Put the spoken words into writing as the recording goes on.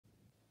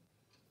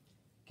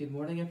Good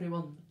morning,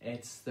 everyone.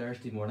 It's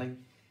Thursday morning,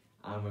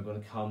 and we're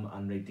going to come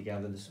and read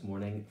together this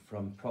morning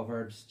from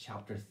Proverbs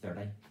chapter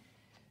 30.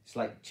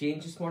 Slight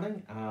change this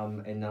morning,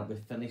 in that we've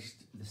finished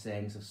the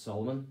sayings of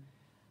Solomon,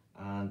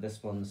 and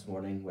this one this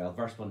morning, well,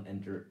 verse 1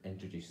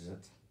 introduces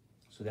it.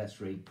 So let's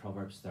read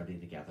Proverbs 30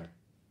 together.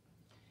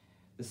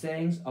 The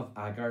sayings of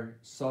Agur,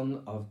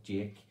 son of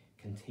Jake,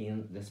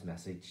 contain this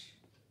message.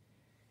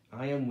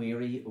 I am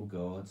weary, O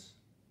God.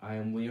 I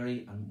am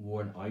weary and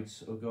worn out,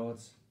 O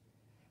God.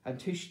 I'm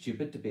too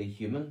stupid to be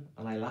human,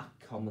 and I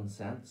lack common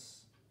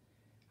sense.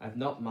 I've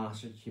not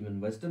mastered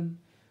human wisdom,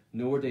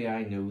 nor do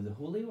I know the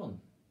Holy One.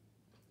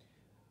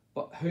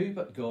 But who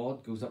but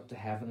God goes up to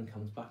heaven and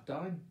comes back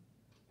down?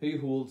 Who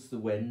holds the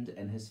wind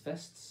in his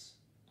fists?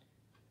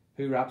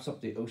 Who wraps up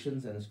the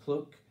oceans in his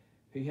cloak?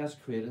 Who has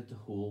created the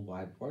whole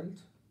wide world?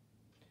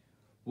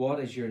 What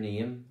is your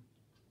name?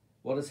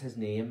 What is his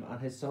name and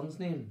his son's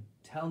name?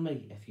 Tell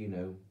me if you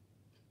know.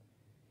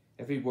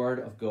 Every word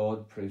of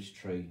God proves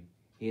true.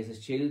 He is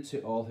a shield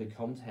to all who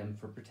come to him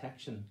for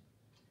protection.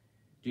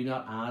 Do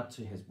not add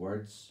to his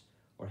words,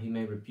 or he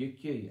may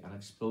rebuke you and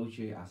expose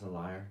you as a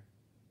liar.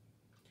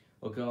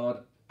 O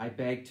God, I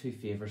beg two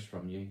favours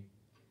from you.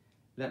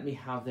 Let me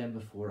have them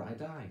before I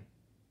die.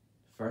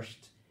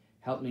 First,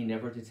 help me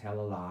never to tell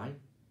a lie.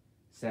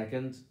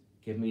 Second,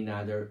 give me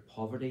neither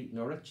poverty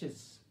nor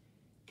riches.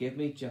 Give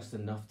me just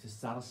enough to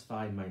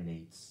satisfy my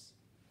needs.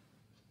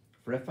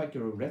 For if I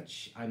grow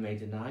rich, I may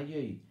deny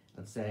you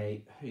and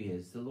say, who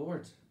is the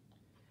Lord?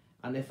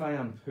 And if I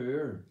am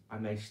poor, I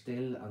may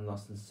steal and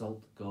thus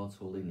insult God's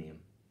holy name.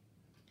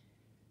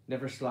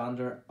 Never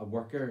slander a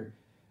worker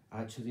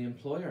to the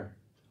employer,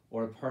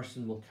 or a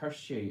person will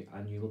curse you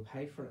and you will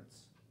pay for it.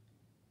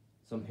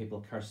 Some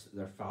people curse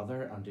their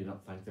father and do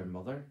not thank their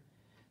mother.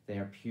 They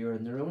are pure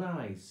in their own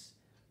eyes,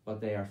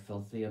 but they are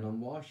filthy and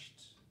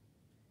unwashed.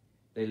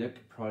 They look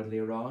proudly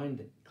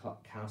around,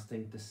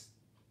 casting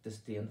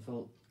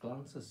disdainful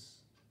glances.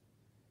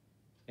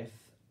 If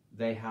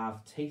they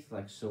have teeth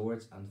like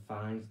swords and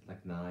fangs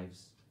like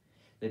knives,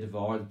 they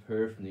devour the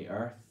poor from the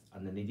earth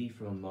and the needy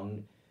from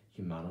among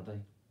humanity.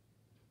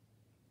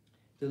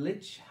 The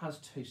leech has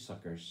two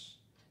suckers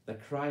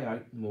that cry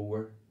out,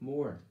 more,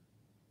 more.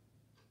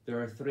 There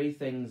are three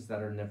things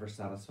that are never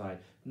satisfied,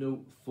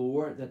 no,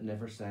 four that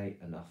never say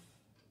enough.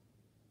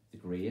 The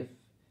grave,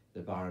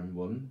 the barren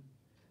womb,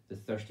 the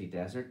thirsty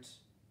desert,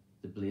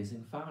 the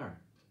blazing fire.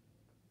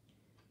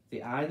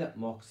 The eye that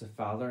mocks a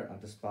father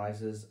and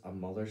despises a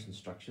mother's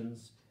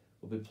instructions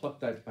will be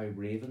plucked out by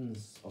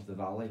ravens of the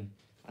valley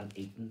and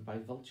eaten by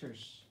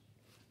vultures.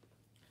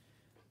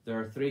 There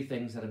are three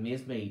things that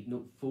amaze me,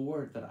 no,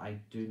 four that I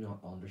do not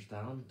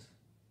understand.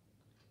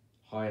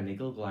 How an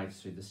eagle glides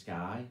through the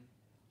sky,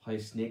 how a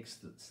snake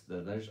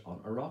slithers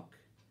on a rock,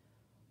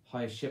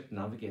 how a ship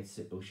navigates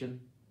the ocean,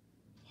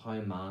 how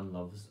a man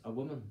loves a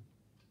woman.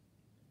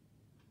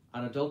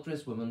 An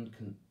adulterous woman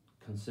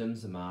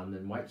consumes a man,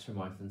 then wipes her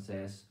mouth and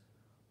says,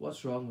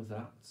 what's wrong with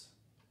that?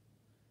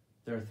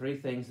 There are three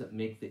things that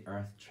make the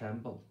earth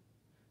tremble.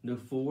 No,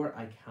 four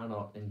I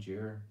cannot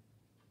endure.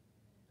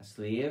 A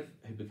slave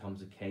who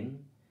becomes a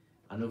king,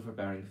 an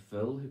overbearing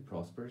fool who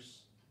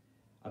prospers,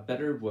 a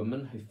bitter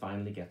woman who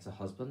finally gets a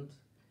husband,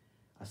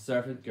 a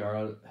servant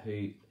girl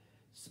who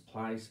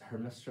supplies her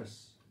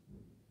mistress.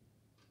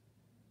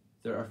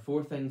 There are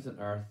four things on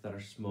earth that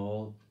are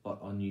small but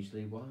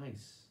unusually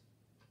wise.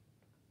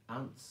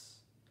 Ants.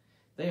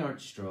 They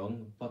aren't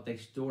strong, but they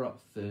store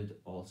up food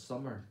all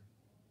summer.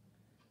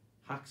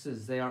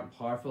 Haxes, they aren't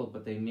powerful,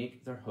 but they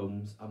make their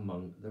homes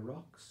among the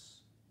rocks.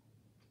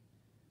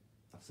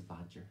 That's a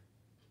badger.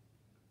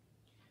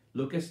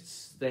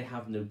 Locusts, they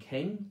have no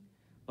king,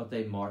 but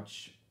they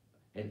march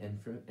in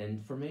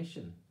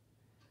information.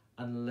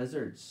 And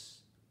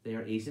lizards, they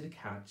are easy to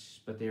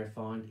catch, but they are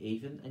found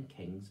even in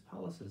kings'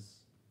 palaces.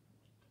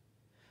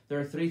 There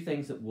are three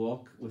things that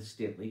walk with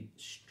stately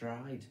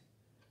stride,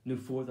 no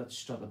four that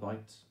strut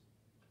about.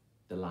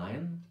 The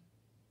lion,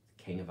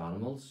 the king of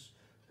animals,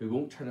 who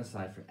won't turn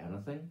aside for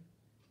anything,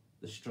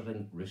 the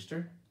strutting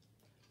rooster,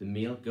 the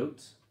male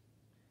goat,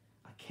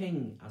 a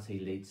king as he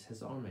leads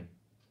his army.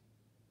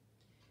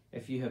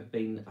 If you have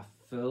been a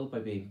fool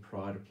by being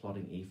proud or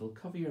plotting evil,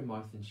 cover your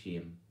mouth in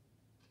shame.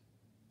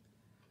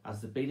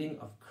 As the beating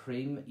of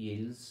cream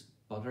yields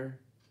butter,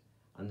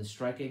 and the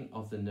striking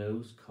of the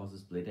nose causes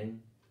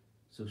bleeding,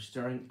 so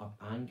stirring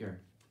up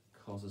anger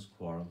causes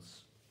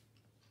quarrels.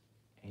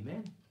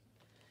 Amen.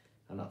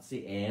 And that's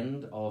the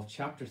end of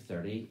chapter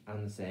 30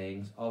 and the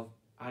sayings of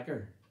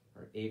Agur,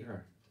 or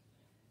Agur.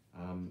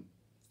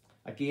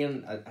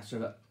 Again, a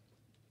sort of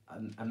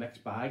a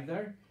mixed bag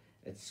there.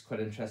 It's quite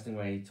interesting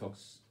when he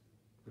talks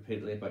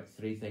repeatedly about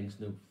three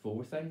things, no,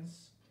 four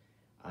things,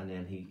 and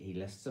then he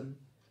lists them.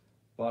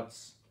 But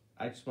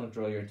I just want to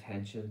draw your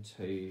attention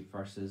to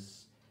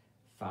verses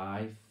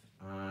 5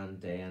 and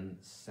then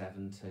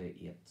 7 to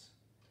 8.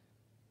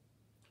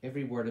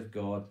 Every word of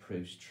God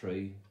proves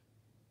true.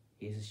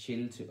 He is a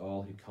shield to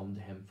all who come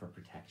to him for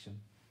protection.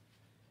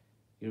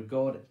 You know,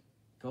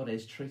 God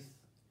is truth.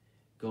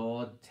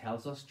 God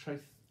tells us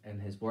truth in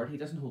his word. He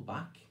doesn't hold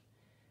back.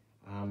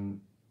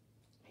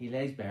 he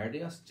lays bare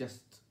to us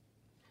just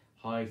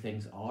how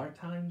things are at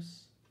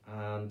times,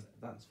 and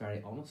that's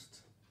very honest.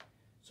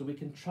 So we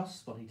can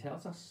trust what he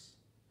tells us.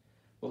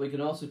 But we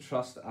can also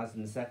trust, as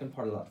in the second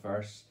part of that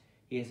verse,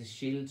 he is a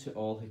shield to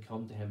all who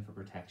come to him for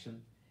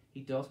protection.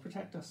 He does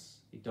protect us.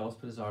 He does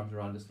put his arms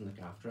around us and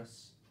look after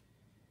us.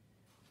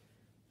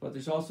 But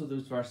there's also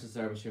those verses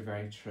there which are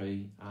very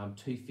true.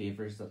 Two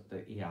favours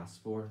that he asks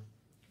for.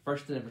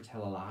 First, to never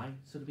tell a lie.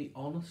 So to be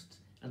honest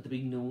and to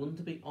be known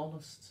to be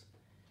honest.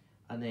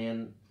 And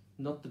then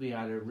not to be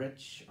either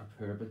rich or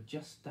poor, but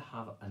just to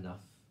have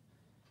enough.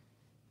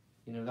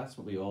 You know, that's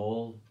what we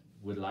all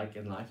would like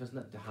in life, isn't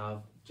it? To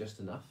have just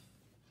enough.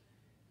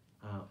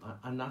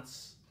 And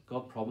that's,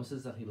 God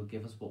promises that he will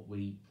give us what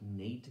we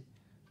need,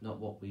 not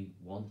what we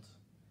want.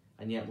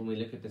 And yet when we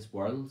look at this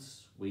world,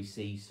 we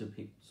see so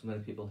many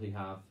people who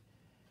have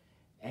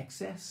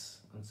excess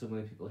and so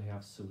many people who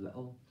have so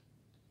little.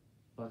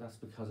 But that's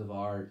because of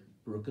our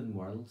broken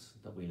world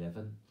that we live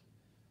in.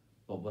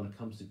 But when it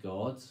comes to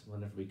God,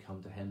 whenever we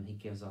come to him, he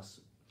gives us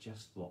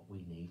just what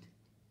we need.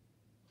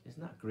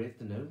 Isn't that great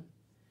to know?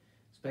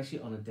 Especially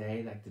on a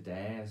day like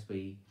today, as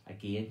we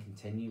again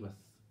continue with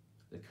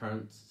the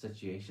current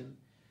situation,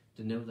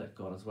 to know that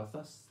God is with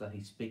us, that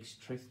he speaks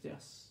truth to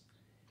us,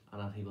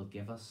 and that he will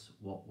give us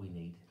what we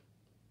need.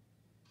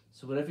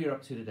 So whatever you're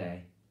up to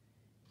today,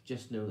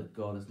 just know that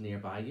God is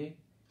nearby you,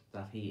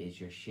 that he is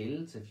your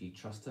shield if you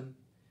trust him,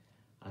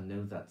 and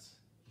know that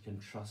you can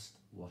trust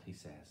what he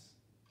says.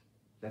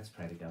 Let's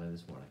pray together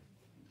this morning.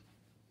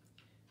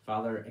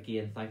 Father,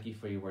 again, thank you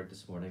for your word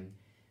this morning.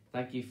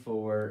 Thank you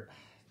for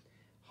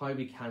how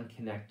we can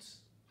connect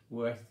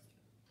with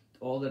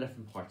all the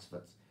different parts of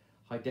it,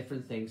 how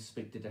different things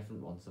speak to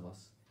different ones of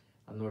us.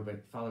 And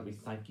Lord, Father, we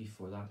thank you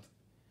for that.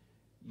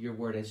 Your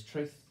word is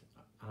truth,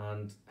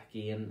 and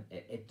again,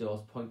 it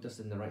does point us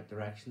in the right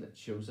direction. It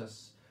shows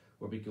us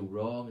where we go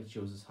wrong. It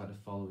shows us how to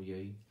follow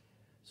you.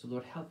 So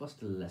Lord, help us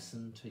to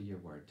listen to your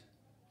word.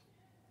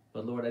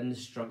 But Lord, in the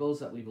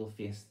struggles that we will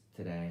face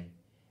today,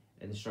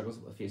 in the struggles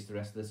that we'll face the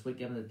rest of this week,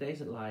 and in the days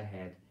that lie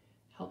ahead,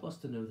 help us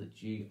to know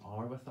that you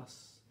are with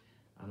us,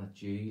 and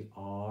that you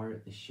are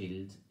the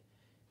shield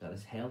that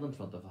is held in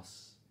front of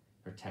us,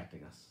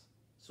 protecting us.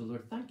 So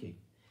Lord, thank you,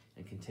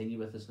 and continue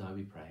with us now,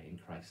 we pray, in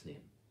Christ's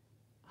name.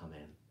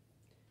 Amen.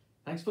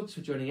 Thanks folks for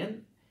joining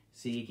in.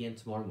 See you again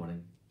tomorrow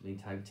morning.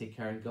 Meantime, take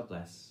care and God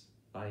bless.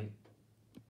 Bye.